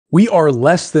We are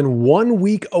less than 1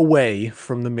 week away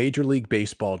from the Major League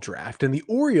Baseball draft, and the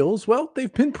Orioles, well,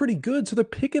 they've been pretty good, so they're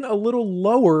picking a little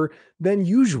lower than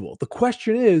usual. The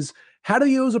question is, how do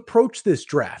the O's approach this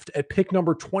draft at pick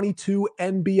number 22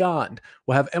 and beyond?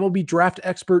 We'll have MLB draft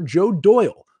expert Joe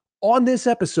Doyle on this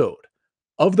episode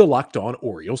of the Locked On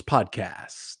Orioles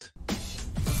podcast.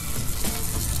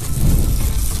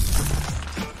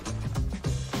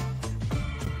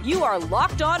 You are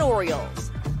Locked On Orioles,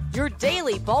 your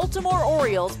daily Baltimore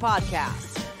Orioles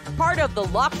podcast. Part of the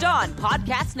Locked On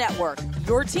Podcast Network,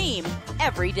 your team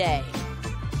every day.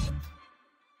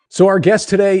 So our guest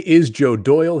today is Joe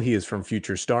Doyle. He is from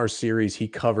Future Stars Series. He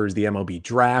covers the MLB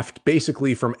draft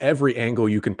basically from every angle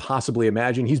you can possibly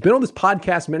imagine. He's been on this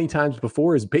podcast many times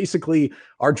before, is basically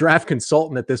our draft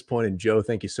consultant at this point. And Joe,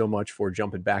 thank you so much for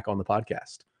jumping back on the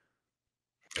podcast.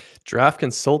 Draft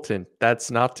consultant. That's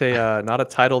not a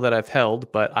title that I've held,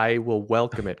 but I will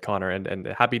welcome it, Connor, and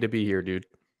happy to be here, dude.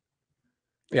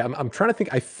 Yeah, I'm trying to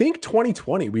think. I think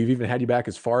 2020, we've even had you back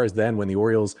as far as then when the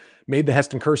Orioles made the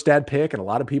Heston Kjerstad pick, and a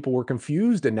lot of people were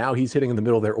confused, and now he's hitting in the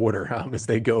middle of their order as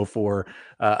they go for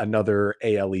another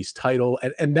AL East title.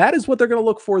 And that is what they're going to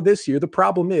look for this year. The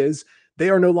problem is they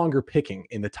are no longer picking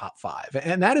in the top five,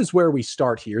 and that is where we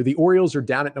start here. The Orioles are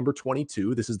down at number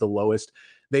 22. This is the lowest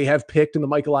they have picked in the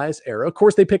Mike Elias era. Of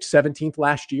course, they picked 17th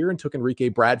last year and took Enrique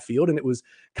Bradfield, and it was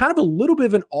kind of a little bit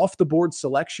of an off-the-board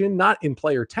selection, not in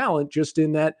player talent, just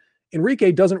in that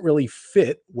Enrique doesn't really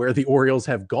fit where the Orioles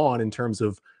have gone in terms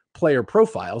of player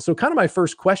profile. So kind of my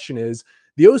first question is,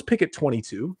 the O's pick at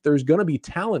 22. There's going to be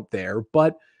talent there,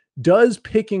 but does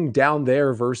picking down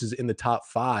there versus in the top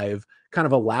five kind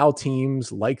of allow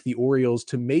teams like the Orioles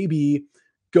to maybe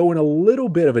go in a little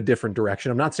bit of a different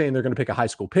direction? I'm not saying they're going to pick a high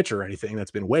school pitcher or anything.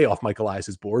 That's been way off Mike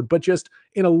Elias's board, but just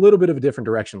in a little bit of a different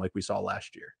direction like we saw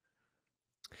last year.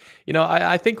 You know,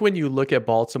 I think when you look at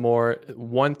Baltimore,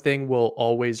 one thing will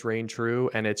always reign true,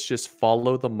 and it's just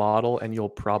follow the model and you'll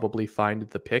probably find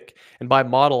the pick. And by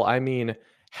model, I mean,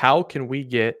 how can we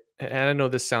get, and I know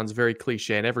this sounds very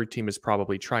cliche, and every team is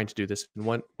probably trying to do this in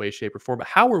one way, shape, or form, but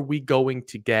how are we going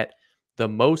to get the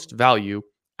most value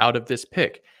out of this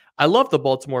pick? I love the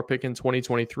Baltimore pick in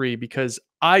 2023 because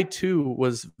I too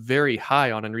was very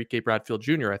high on Enrique Bradfield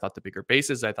Jr. I thought the bigger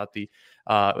bases, I thought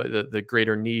the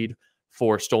greater need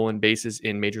for stolen bases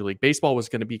in Major League Baseball was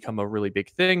going to become a really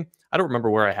big thing. I don't remember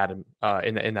where I had him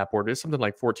in that board. It's something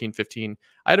like 14, 15.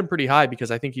 I had him pretty high because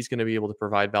I think he's going to be able to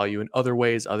provide value in other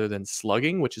ways other than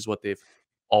slugging, which is what they've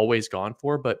always gone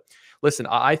for. But listen,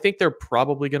 I think they're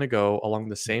probably going to go along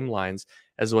the same lines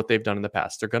as what they've done in the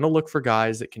past. They're going to look for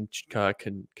guys that can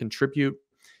contribute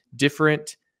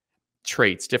different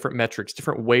traits, different metrics,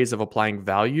 different ways of applying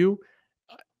value.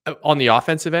 On the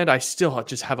offensive end, I still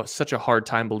just have such a hard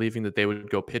time believing that they would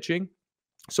go pitching.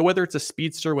 So whether it's a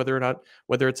speedster, whether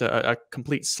it's a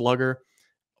complete slugger,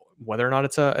 whether or not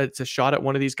it's a shot at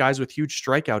one of these guys with huge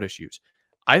strikeout issues,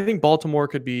 I think Baltimore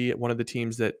could be one of the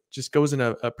teams that just goes in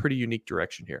a pretty unique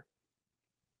direction here.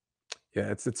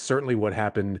 Yeah, it's certainly what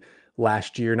happened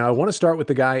last year. Now, I want to start with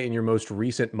the guy in your most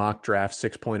recent mock draft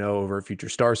 6.0 over at Future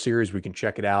Star Series. We can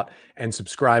check it out and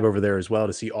subscribe over there as well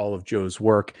to see all of Joe's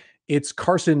work. It's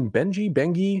Carson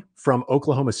Benji from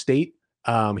Oklahoma State.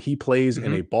 He plays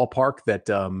in a ballpark that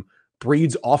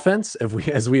breeds offense,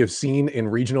 as we have seen in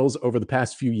regionals over the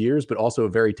past few years, but also a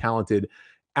very talented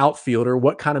outfielder.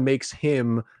 What kind of makes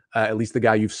him at least the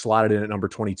guy you've slotted in at number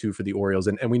 22 for the Orioles?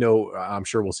 And we know, I'm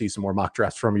sure we'll see some more mock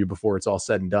drafts from you before it's all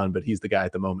said and done, but he's the guy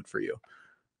at the moment for you.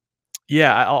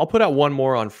 Yeah, I'll put out one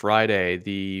more on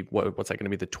Friday, what's that going to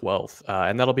be, the 12th,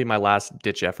 and that'll be my last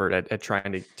ditch effort at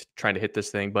trying to hit this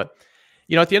thing. But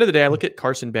you know, at the end of the day, I look at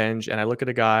Carson Benj and I look at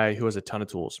a guy who has a ton of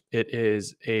tools. It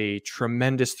is a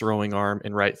tremendous throwing arm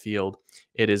in right field.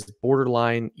 It is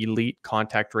borderline elite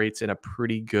contact rates in a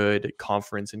pretty good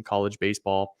conference in college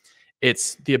baseball.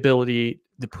 It's the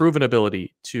proven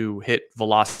ability to hit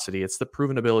velocity. It's the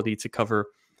proven ability to cover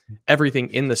everything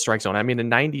in the strike zone. I mean, a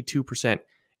 92%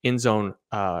 in zone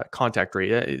contact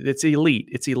rate. It's elite.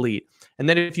 It's elite. And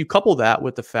then if you couple that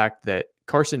with the fact that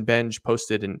Carson Benj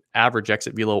posted an average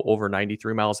exit velo over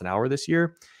 93 miles an hour this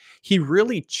year, he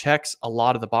really checks a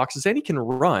lot of the boxes and he can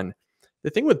run. The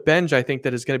thing with Benj, I think,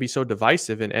 that is going to be so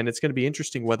divisive, and it's going to be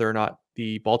interesting whether or not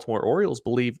the Baltimore Orioles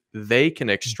believe they can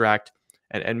extract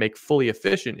and make fully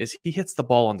efficient, is he hits the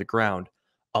ball on the ground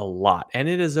a lot. And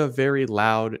it is a very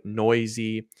loud,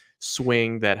 noisy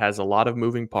swing that has a lot of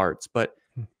moving parts. But,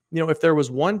 you know, if there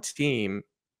was one team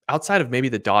outside of maybe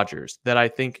the Dodgers that I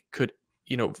think could,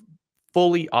 you know,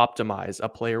 fully optimize a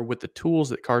player with the tools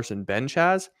that Carson Benj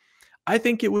has, I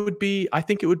think it would be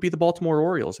the Baltimore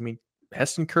Orioles. I mean,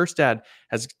 Heston Kjerstad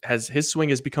has his swing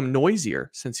has become noisier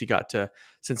since he got to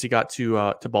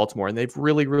Baltimore, and they've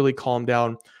really calmed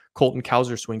down Colton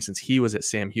Cowser's swing since he was at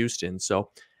Sam Houston. So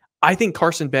I think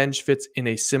Carson Bench fits in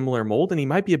a similar mold, and he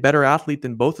might be a better athlete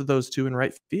than both of those two in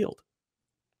right field.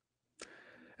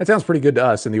 That sounds pretty good to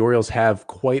us. And the Orioles have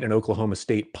quite an Oklahoma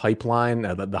State pipeline.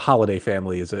 The Holiday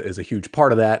family is a huge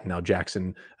part of that. Now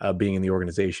Jackson being in the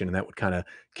organization, and that would kind of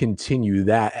continue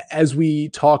that. As we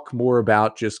talk more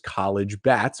about just college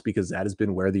bats, because that has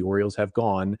been where the Orioles have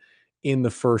gone in the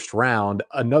first round,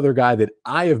 another guy that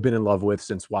I have been in love with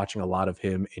since watching a lot of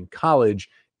him in college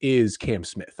is Cam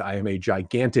Smith. I am a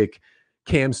gigantic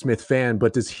Cam Smith fan,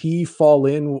 but does he fall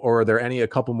in, or are there a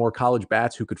couple more college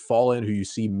bats who could fall in, who you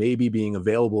see maybe being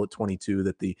available at 22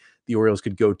 that the Orioles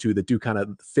could go to that do kind of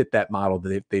fit that model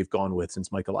that they've gone with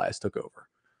since Mike Elias took over?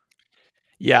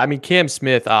 Yeah, I mean, Cam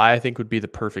Smith, I think would be the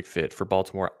perfect fit for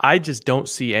Baltimore. I just don't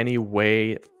see any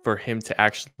way for him to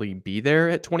actually be there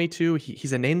at 22.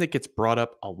 He's a name that gets brought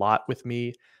up a lot with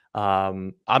me.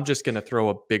 I'm just going to throw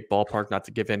a big ballpark, not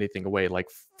to give anything away, like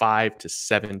 5 to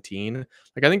 17.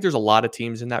 Like, I think there's a lot of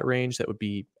teams in that range that would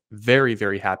be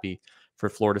very happy for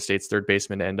Florida State's third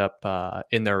baseman to end up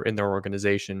in their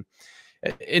organization.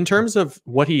 In terms of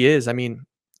what he is, I mean,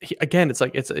 again,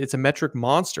 it's a metric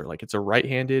monster. Like, it's a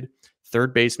right-handed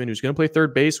third baseman who's going to play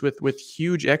third base with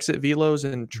huge exit velos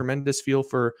and tremendous feel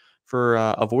for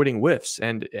avoiding whiffs.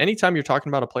 And anytime you're talking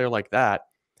about a player like that,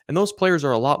 and those players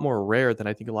are a lot more rare than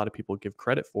I think a lot of people give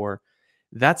credit for,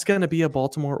 that's going to be a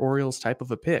Baltimore Orioles type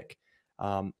of a pick.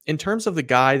 In terms of the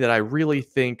guy that I really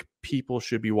think people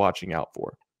should be watching out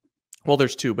for, well,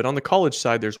 there's two, but on the college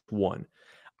side, there's one.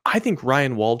 I think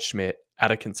Ryan Waldschmidt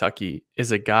out of Kentucky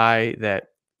is a guy that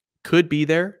could be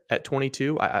there at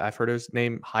 22. I've heard his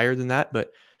name higher than that,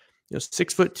 but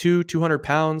 6'2", 200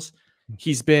 pounds.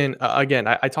 He's been, again,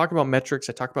 I talk about metrics,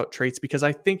 I talk about traits because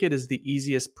I think it is the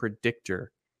easiest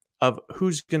predictor of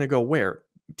who's going to go where.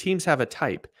 Teams have a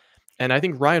type. And I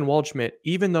think Ryan Waldschmidt,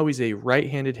 even though he's a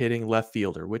right-handed hitting left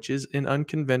fielder, which is an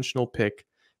unconventional pick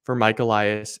for Mike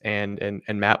Elias and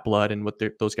Matt Blood and what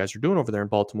those guys are doing over there in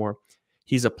Baltimore,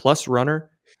 he's a plus runner.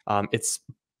 It's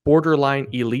borderline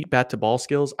elite bat to ball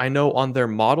skills. I know on their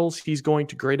models, he's going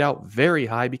to grade out very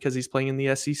high because he's playing in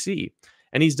the SEC.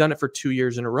 And he's done it for 2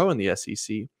 years in a row in the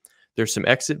SEC. There's some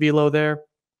exit velo there.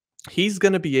 He's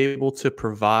going to be able to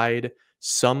provide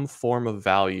some form of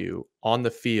value on the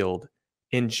field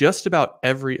in just about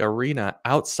every arena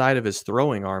outside of his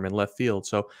throwing arm in left field.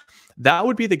 So that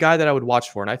would be the guy that I would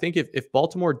watch for. And I think if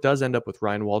Baltimore does end up with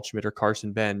Ryan Waldschmidt or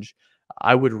Carson Bench,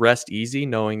 I would rest easy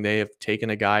knowing they have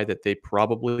taken a guy that they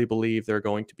probably believe they're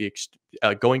going to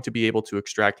be able to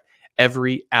extract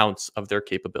every ounce of their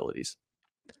capabilities.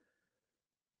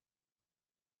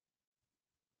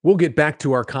 We'll get back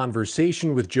to our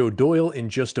conversation with Joe Doyle in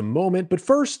just a moment, but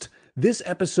first, this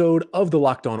episode of the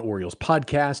Locked On Orioles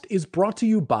podcast is brought to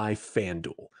you by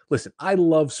FanDuel. Listen, I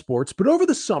love sports, but over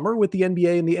the summer with the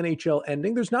NBA and the NHL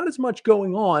ending, there's not as much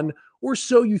going on, or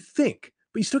so you think.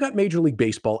 But you still got Major League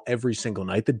Baseball every single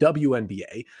night, the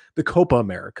WNBA, the Copa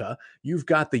America, you've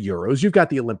got the Euros, you've got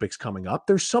the Olympics coming up.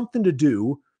 There's something to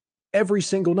do every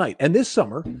single night. And this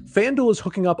summer, FanDuel is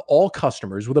hooking up all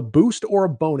customers with a boost or a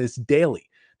bonus daily.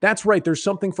 That's right, there's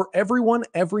something for everyone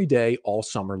every day all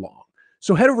summer long.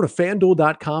 So head over to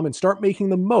FanDuel.com and start making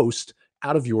the most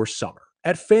out of your summer.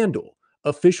 At FanDuel,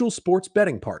 official sports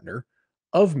betting partner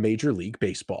of Major League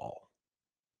Baseball.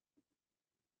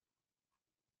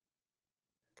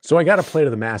 So I got to play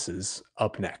to the masses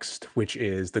up next, which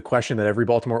is the question that every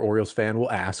Baltimore Orioles fan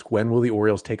will ask: when will the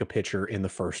Orioles take a pitcher in the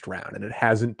first round?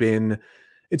 And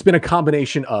it's been a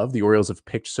combination of the Orioles have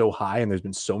picked so high and there's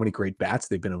been so many great bats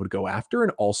they've been able to go after.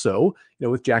 And also,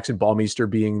 with Jackson Ballmeister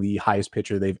being the highest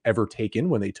pitcher they've ever taken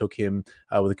when they took him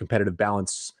with a competitive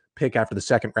balance pick after the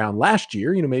second round last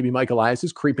year, maybe Mike Elias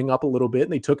is creeping up a little bit,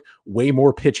 and they took way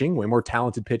more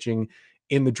talented pitching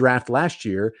in the draft last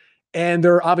year. And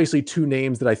there are obviously two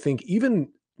names that I think even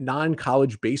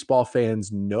non-college baseball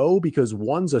fans know, because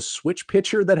one's a switch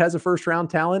pitcher that has a first-round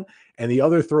talent, and the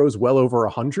other throws well over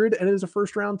 100 and is a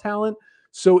first-round talent.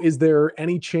 So is there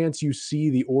any chance you see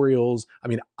the Orioles? I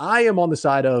mean, I am on the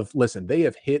side of, listen, they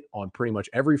have hit on pretty much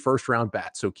every first-round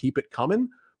bat, so keep it coming.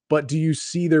 But do you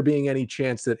see there being any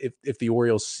chance that if the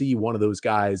Orioles see one of those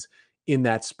guys in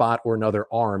that spot or another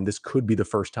arm, this could be the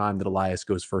first time that Elias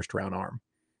goes first-round arm?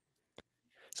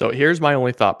 So here's my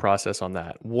only thought process on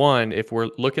that. One, if we're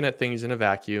looking at things in a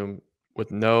vacuum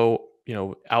with no,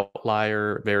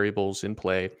 outlier variables in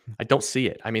play, I don't see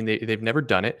it. I mean, they've never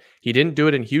done it. He didn't do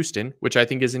it in Houston, which I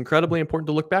think is incredibly important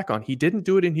to look back on. He didn't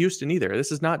do it in Houston either.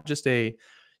 This is not just a,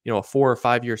 a 4 or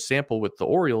 5 year sample with the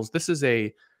Orioles. This is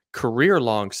a career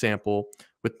long sample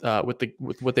with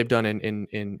what they've done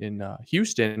in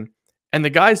Houston, and the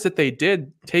guys that they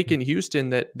did take in Houston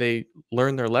that they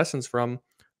learned their lessons from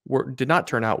did not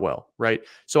turn out well, right?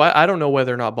 So I don't know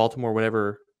whether or not Baltimore would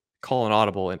ever call an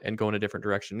audible and go in a different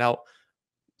direction. Now,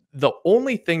 the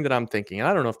only thing that I'm thinking, and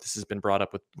I don't know if this has been brought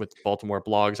up with Baltimore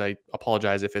blogs, I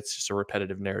apologize if it's just a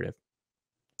repetitive narrative.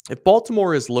 If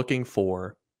Baltimore is looking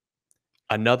for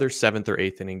another 7th or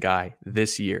 8th inning guy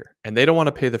this year, and they don't want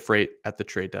to pay the freight at the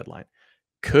trade deadline,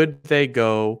 could they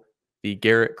go the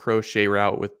Garrett Crochet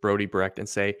route with Brody Brecht and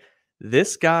say,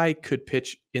 this guy could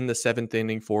pitch in the 7th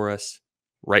inning for us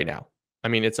right now? I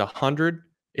mean, it's 100,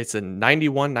 it's a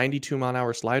 91, 92 mile an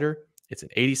hour slider, it's an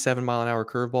 87 mile an hour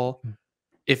curveball.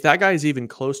 If that guy is even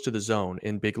close to the zone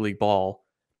in big league ball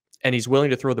and he's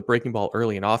willing to throw the breaking ball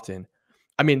early and often,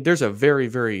 I mean, there's a very,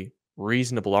 very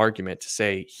reasonable argument to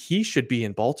say he should be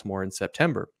in Baltimore in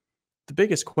September. The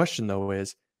biggest question, though,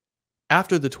 is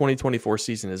after the 2024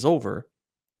 season is over,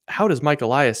 how does Mike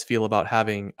Elias feel about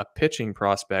having a pitching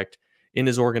prospect in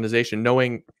his organization,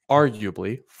 knowing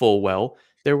arguably full well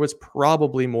there was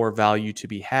probably more value to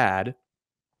be had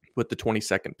with the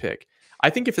 22nd pick? I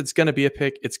think if it's going to be a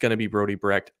pick, it's going to be Brody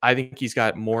Brecht. I think he's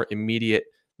got more immediate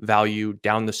value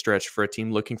down the stretch for a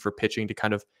team looking for pitching to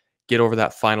kind of get over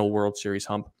that final World Series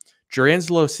hump.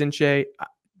 Jurrangelo Cijntje,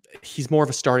 he's more of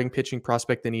a starting pitching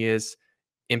prospect than he is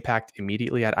impact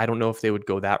immediately. I don't know if they would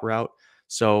go that route.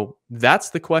 So that's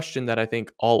the question that I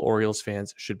think all Orioles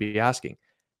fans should be asking.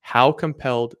 How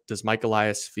compelled does Mike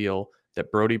Elias feel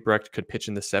that Brody Brecht could pitch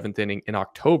in the 7th inning in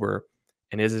October?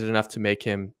 And is it enough to make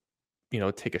him,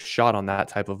 take a shot on that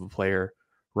type of a player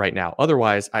right now?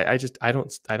 Otherwise, I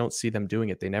don't see them doing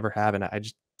it. They never have, and I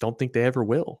just don't think they ever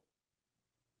will.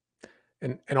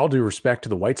 And all due respect to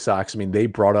the White Sox, I mean, they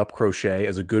brought up Crochet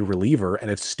as a good reliever and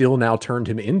have still now turned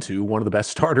him into one of the best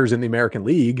starters in the American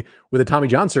League with a Tommy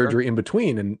John surgery in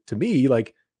between. And to me,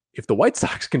 like, if the White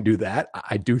Sox can do that,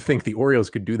 I do think the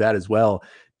Orioles could do that as well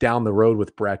down the road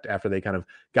with Brecht after they kind of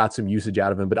got some usage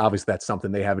out of him. But obviously that's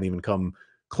something they haven't even come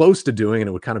close to doing, and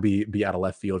it would kind of be out of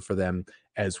left field for them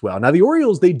as well. Now, the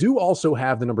Orioles, they do also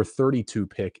have the number 32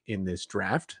 pick in this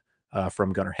draft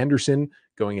from Gunnar Henderson,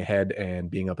 going ahead and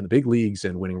being up in the big leagues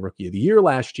and winning Rookie of the Year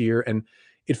last year. And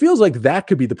it feels like that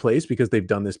could be the place, because they've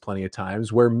done this plenty of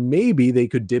times, where maybe they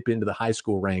could dip into the high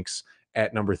school ranks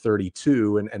at number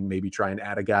 32 and maybe try and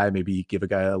add a guy, maybe give a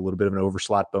guy a little bit of an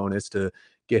overslot bonus to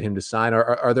get him to sign.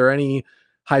 Are there any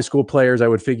high school players? I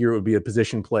would figure it would be a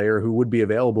position player who would be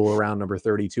available around number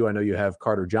 32. I know you have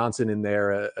Carter Johnson in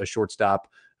there, a shortstop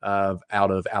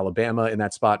out of Alabama in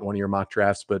that spot in one of your mock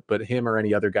drafts, but him or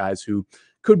any other guys who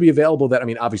could be available that, I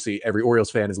mean, obviously every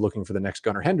Orioles fan is looking for the next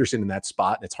Gunnar Henderson in that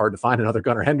spot, and it's hard to find another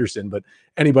Gunnar Henderson, but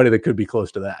anybody that could be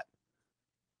close to that.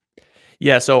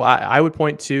 Yeah, so I would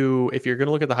point to, if you're going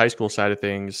to look at the high school side of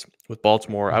things with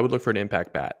Baltimore, I would look for an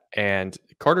impact bat. And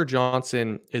Carter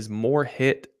Johnson is more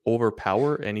hit over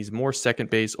power, and he's more second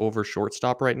base over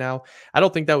shortstop right now. I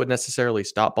don't think that would necessarily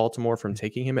stop Baltimore from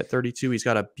taking him at 32. He's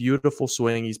got a beautiful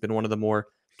swing. He's been one of the more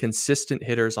consistent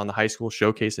hitters on the high school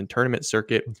showcase and tournament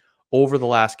circuit over the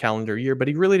last calendar year, but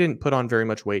he really didn't put on very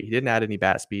much weight. He didn't add any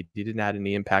bat speed. He didn't add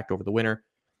any impact over the winter.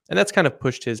 And that's kind of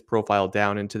pushed his profile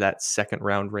down into that second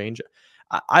round range.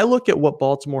 I look at what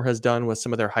Baltimore has done with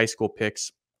some of their high school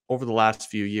picks over the last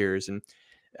few years. And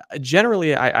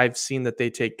generally, I've seen that they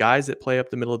take guys that play up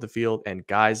the middle of the field and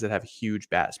guys that have huge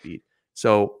bat speed.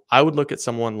 So I would look at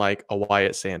someone like a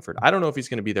Wyatt Sanford. I don't know if he's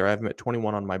going to be there. I have him at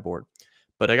 21 on my board.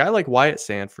 But a guy like Wyatt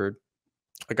Sanford,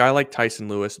 a guy like Tyson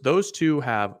Lewis, those two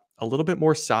have a little bit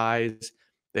more size.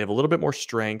 They have a little bit more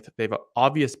strength. They have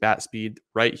obvious bat speed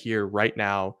right here, right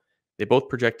now. They both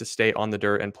project to stay on the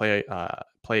dirt and play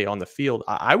on the field.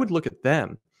 I would look at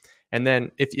them. And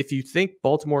then if you think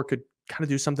Baltimore could kind of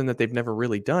do something that they've never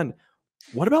really done,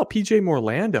 what about PJ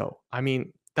Morlando? I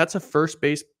mean, that's a first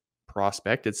base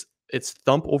prospect. It's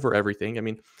thump over everything. I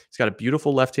mean, he's got a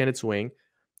beautiful left-handed swing.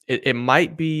 It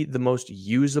might be the most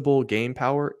usable game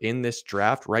power in this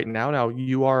draft right now. Now,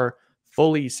 you are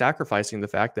fully sacrificing the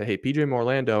fact that, hey, PJ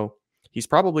Morlando, he's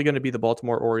probably going to be the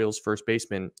Baltimore Orioles first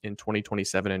baseman in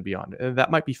 2027 and beyond. And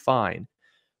that might be fine.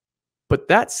 But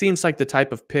that seems like the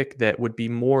type of pick that would be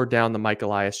more down the Mike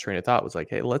Elias train of thought. Was like,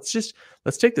 hey, let's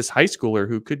take this high schooler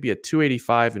who could be a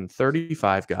 285 and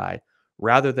 35 guy,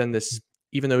 rather than this,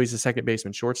 even though he's a second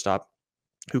baseman shortstop,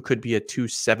 who could be a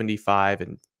 275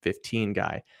 and 15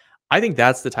 guy. I think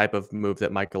that's the type of move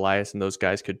that Mike Elias and those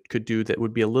guys could do that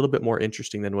would be a little bit more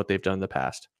interesting than what they've done in the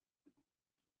past.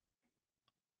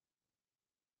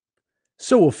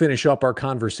 So we'll finish up our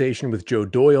conversation with Joe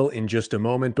Doyle in just a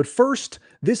moment. But first,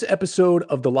 this episode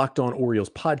of the Locked On Orioles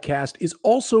podcast is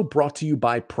also brought to you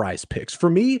by Prize Picks.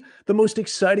 For me, the most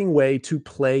exciting way to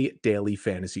play daily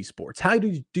fantasy sports. How do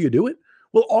you do it?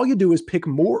 Well, all you do is pick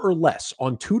more or less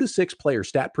on 2 to 6 player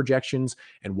stat projections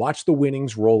and watch the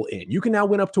winnings roll in. You can now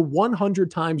win up to 100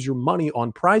 times your money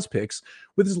on Prize Picks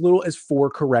with as little as 4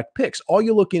 correct picks. All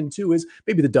you look into is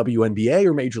maybe the WNBA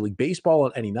or Major League Baseball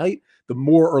on any night, the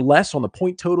more or less on the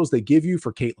point totals they give you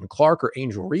for Caitlin Clark or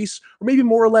Angel Reese, or maybe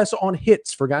more or less on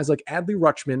hits for guys like Adley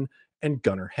Rutschman and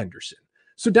Gunnar Henderson.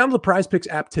 So download the Prize Picks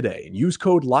app today and use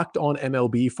code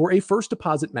LOCKEDONMLB for a first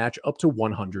deposit match up to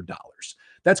 $100.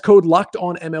 That's code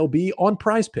LOCKEDONMLB on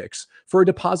Prize Picks for a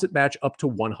deposit match up to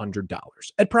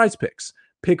 $100. At Prize Picks,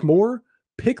 pick more,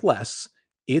 pick less.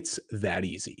 It's that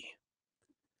easy.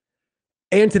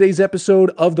 And today's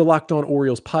episode of the Locked On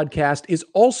Orioles podcast is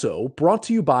also brought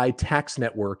to you by Tax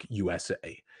Network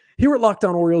USA. Here at Locked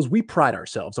On Orioles, we pride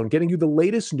ourselves on getting you the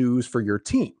latest news for your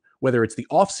team. Whether it's the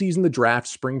offseason, the draft,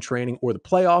 spring training, or the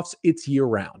playoffs, it's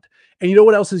year-round. And you know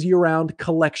what else is year-round?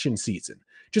 Collection season.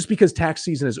 Just because tax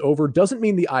season is over doesn't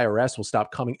mean the IRS will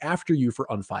stop coming after you for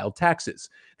unfiled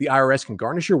taxes. The IRS can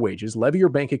garnish your wages, levy your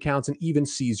bank accounts, and even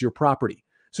seize your property.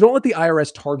 So don't let the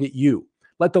IRS target you.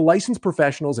 Let the licensed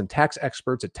professionals and tax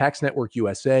experts at Tax Network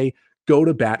USA go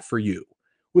to bat for you.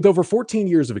 With over 14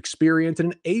 years of experience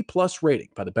and an A+ rating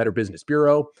by the Better Business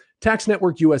Bureau, Tax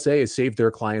Network USA has saved their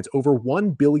clients over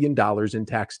 $1 billion in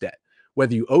tax debt.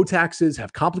 Whether you owe taxes,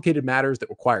 have complicated matters that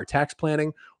require tax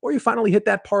planning, or you finally hit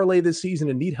that parlay this season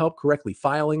and need help correctly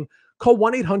filing, call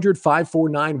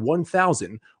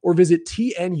 1-800-549-1000 or visit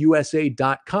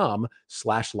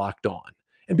tnusa.com/lockedon.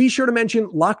 And be sure to mention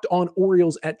Locked On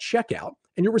Orioles at checkout,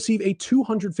 and you'll receive a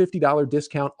 $250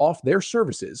 discount off their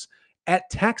services at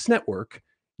Tax Network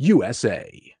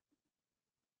USA.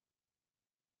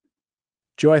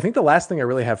 Joe, I think the last thing I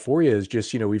really have for you is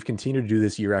just, we've continued to do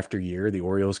this year after year. The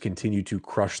Orioles continue to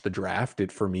crush the draft.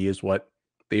 It, for me, is what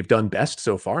they've done best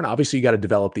so far. And obviously, you got to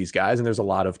develop these guys. And there's a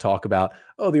lot of talk about,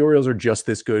 oh, the Orioles are just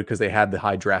this good because they had the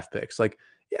high draft picks. Like,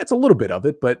 yeah, it's a little bit of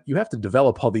it, but you have to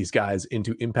develop all these guys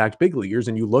into impact big leaguers.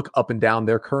 And you look up and down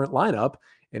their current lineup,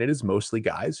 and it is mostly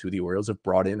guys who the Orioles have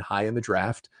brought in high in the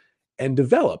draft and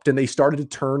developed. And they started to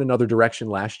turn another direction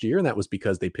last year. And that was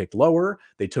because they picked lower.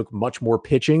 They took much more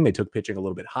pitching. They took pitching a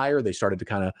little bit higher. They started to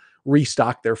kind of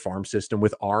restock their farm system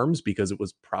with arms because it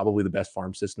was probably the best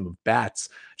farm system of bats.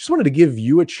 Just wanted to give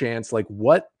you a chance, like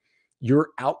what your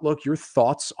outlook, your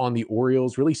thoughts on the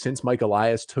Orioles really since Mike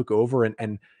Elias took over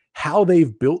and how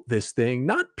they've built this thing,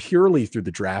 not purely through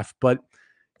the draft, but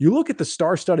you look at the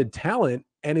star-studded talent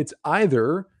and it's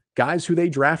either guys who they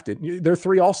drafted. They're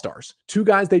 3 all-stars, 2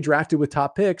 guys they drafted with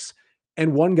top picks,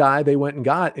 and 1 guy they went and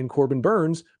got in Corbin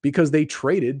Burns because they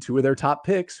traded 2 of their top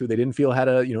picks who they didn't feel had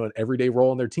an everyday role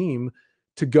on their team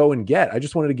to go and get. I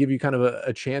just wanted to give you kind of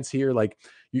a chance here, like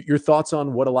your thoughts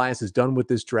on what Elias has done with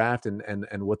this draft and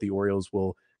what the Orioles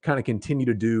will kind of continue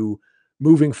to do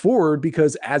moving forward,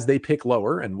 because as they pick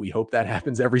lower, and we hope that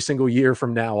happens every single year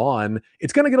from now on,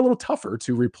 it's going to get a little tougher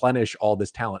to replenish all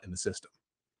this talent in the system.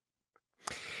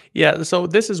 Yeah, so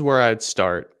this is where I'd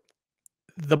start.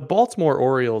 The Baltimore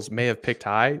Orioles may have picked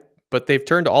high, but they've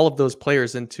turned all of those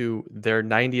players into their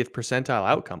 90th percentile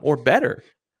outcome or better.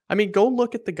 I mean, go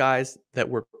look at the guys that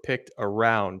were picked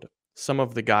around some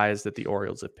of the guys that the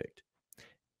Orioles have picked.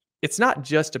 It's not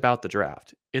just about the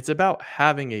draft. It's about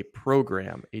having a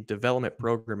program, a development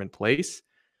program in place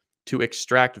to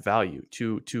extract value,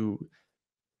 to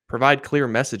provide clear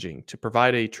messaging, to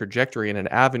provide a trajectory and an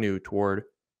avenue toward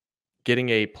getting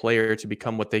a player to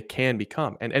become what they can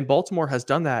become. And Baltimore has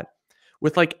done that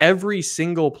with like every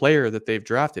single player that they've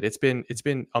drafted. It's been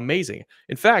amazing.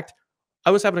 In fact, I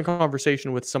was having a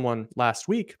conversation with someone last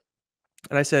week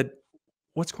and I said,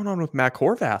 what's going on with Matt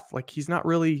Horvath? Like he's not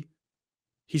really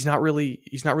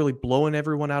blowing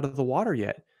everyone out of the water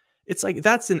yet. It's like,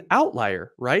 that's an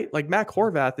outlier, right? Like Matt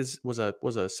Horvath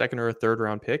was a second or a third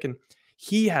round pick, and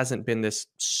he hasn't been this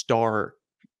star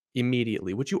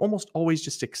immediately, which you almost always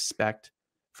just expect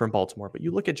from Baltimore. But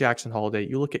you look at Jackson Holliday,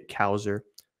 you look at Cowser,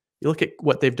 you look at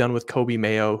what they've done with Kobe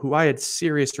Mayo, who I had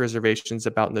serious reservations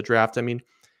about in the draft. I mean,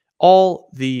 all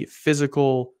the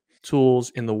physical tools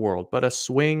in the world, but a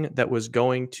swing that was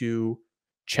going to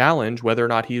challenge whether or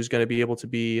not he was going to be able to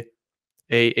be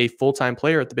a full-time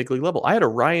player at the big league level. I had a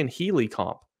Ryan Healy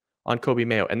comp on Kobe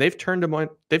Mayo, and they've turned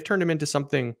him into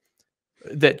something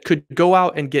that could go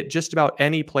out and get just about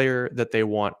any player that they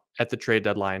want at the trade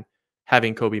deadline,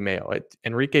 having Kobe Mayo.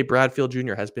 Enrique Bradfield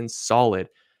Jr. has been solid.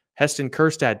 Heston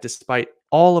Kjerstad, despite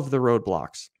all of the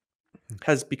roadblocks,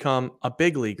 has become a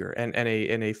big leaguer and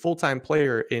a full-time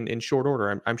player in short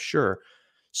order, I'm sure.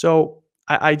 So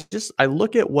I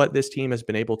look at what this team has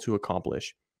been able to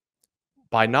accomplish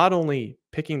by not only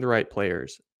picking the right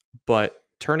players, but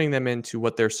turning them into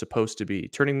what they're supposed to be,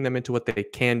 turning them into what they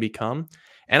can become.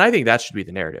 And I think that should be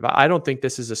the narrative. I don't think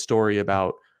this is a story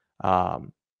about,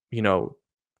 um, you know,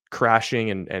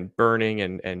 crashing and burning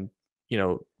and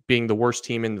being the worst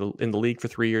team in the league for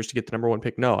 3 years to get the number one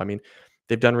pick. No, I mean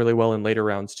they've done really well in later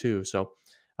rounds too. So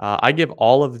I give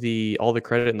all the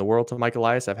credit in the world to Mike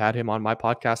Elias. I've had him on my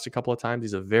podcast a couple of times.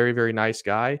 He's a very, very nice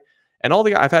guy. And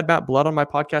I've had Matt Blood on my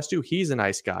podcast too. He's a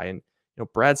nice guy. And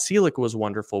Brad Selick was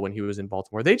wonderful when he was in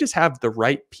Baltimore. They just have the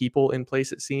right people in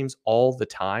place, it seems, all the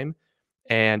time.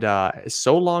 And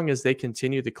so long as they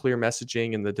continue the clear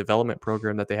messaging and the development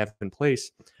program that they have in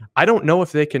place, I don't know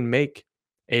if they can make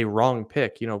a wrong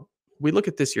pick. We look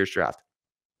at this year's draft.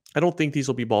 I don't think these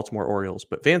will be Baltimore Orioles,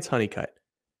 but Vance Honeycutt,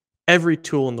 every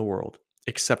tool in the world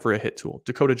except for a hit tool.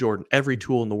 Dakota Jordan, every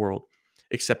tool in the world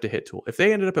except a hit tool. If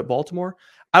they ended up at Baltimore,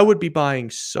 I would be buying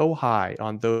so high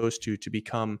on those two to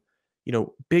become,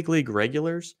 big league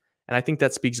regulars. And I think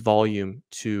that speaks volumes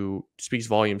to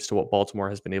what Baltimore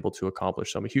has been able to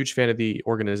accomplish. So I'm a huge fan of the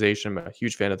organization. I'm a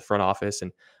huge fan of the front office,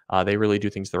 and they really do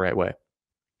things the right way.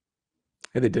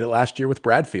 Yeah, they did it last year with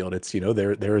Bradfield. It's,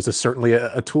 there is certainly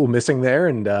a tool missing there.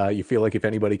 And you feel like if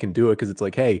anybody can do it, because it's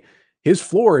like, hey, his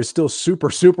floor is still super,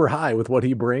 super high with what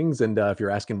he brings. And if you're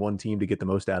asking one team to get the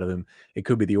most out of him, it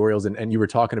could be the Orioles. And you were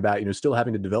talking about, still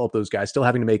having to develop those guys, still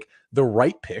having to make the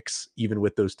right picks, even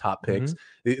with those top picks.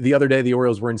 The other day, the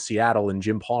Orioles were in Seattle and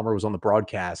Jim Palmer was on the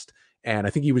broadcast. And I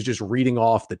think he was just reading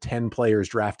off the 10 players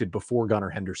drafted before Gunnar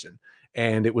Henderson.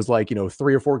 And it was like,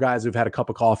 3 or 4 guys who've had a cup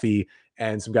of coffee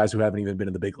and some guys who haven't even been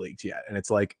in the big leagues yet. And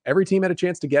it's like every team had a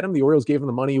chance to get him. The Orioles gave him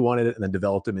the money he wanted and then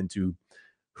developed him into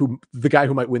the guy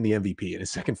who might win the MVP in his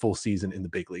second full season in the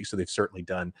big league. So they've certainly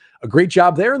done a great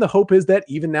job there. And the hope is that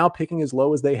even now picking as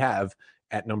low as they have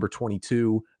at number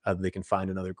 22, they can find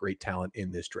another great talent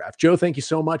in this draft. Joe, thank you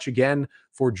so much again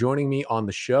for joining me on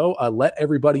the show. Let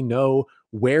everybody know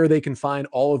where they can find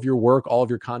all of your work, all of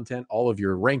your content, all of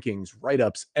your rankings,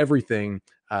 write-ups, everything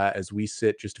as we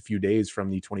sit just a few days from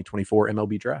the 2024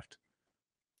 MLB Draft.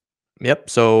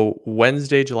 Yep. So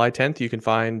Wednesday, July 10th, you can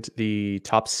find the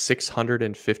top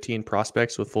 615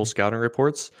 prospects with full scouting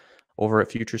reports over at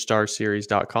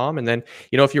futurestarseries.com. And then,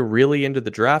 if you're really into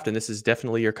the draft and this is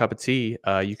definitely your cup of tea,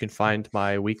 you can find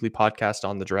my weekly podcast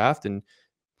on the draft and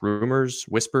rumors,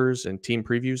 whispers, and team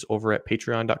previews over at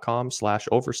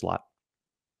patreon.com/overslot.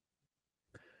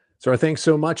 So our thanks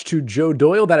so much to Joe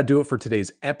Doyle. That'll do it for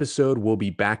today's episode. We'll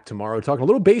be back tomorrow talking a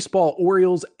little baseball,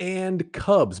 Orioles, and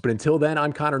Cubs. But until then,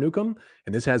 I'm Connor Newcomb,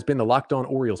 and this has been the Locked On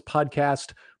Orioles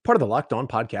podcast, part of the Locked On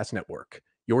Podcast Network.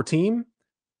 Your team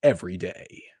every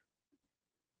day.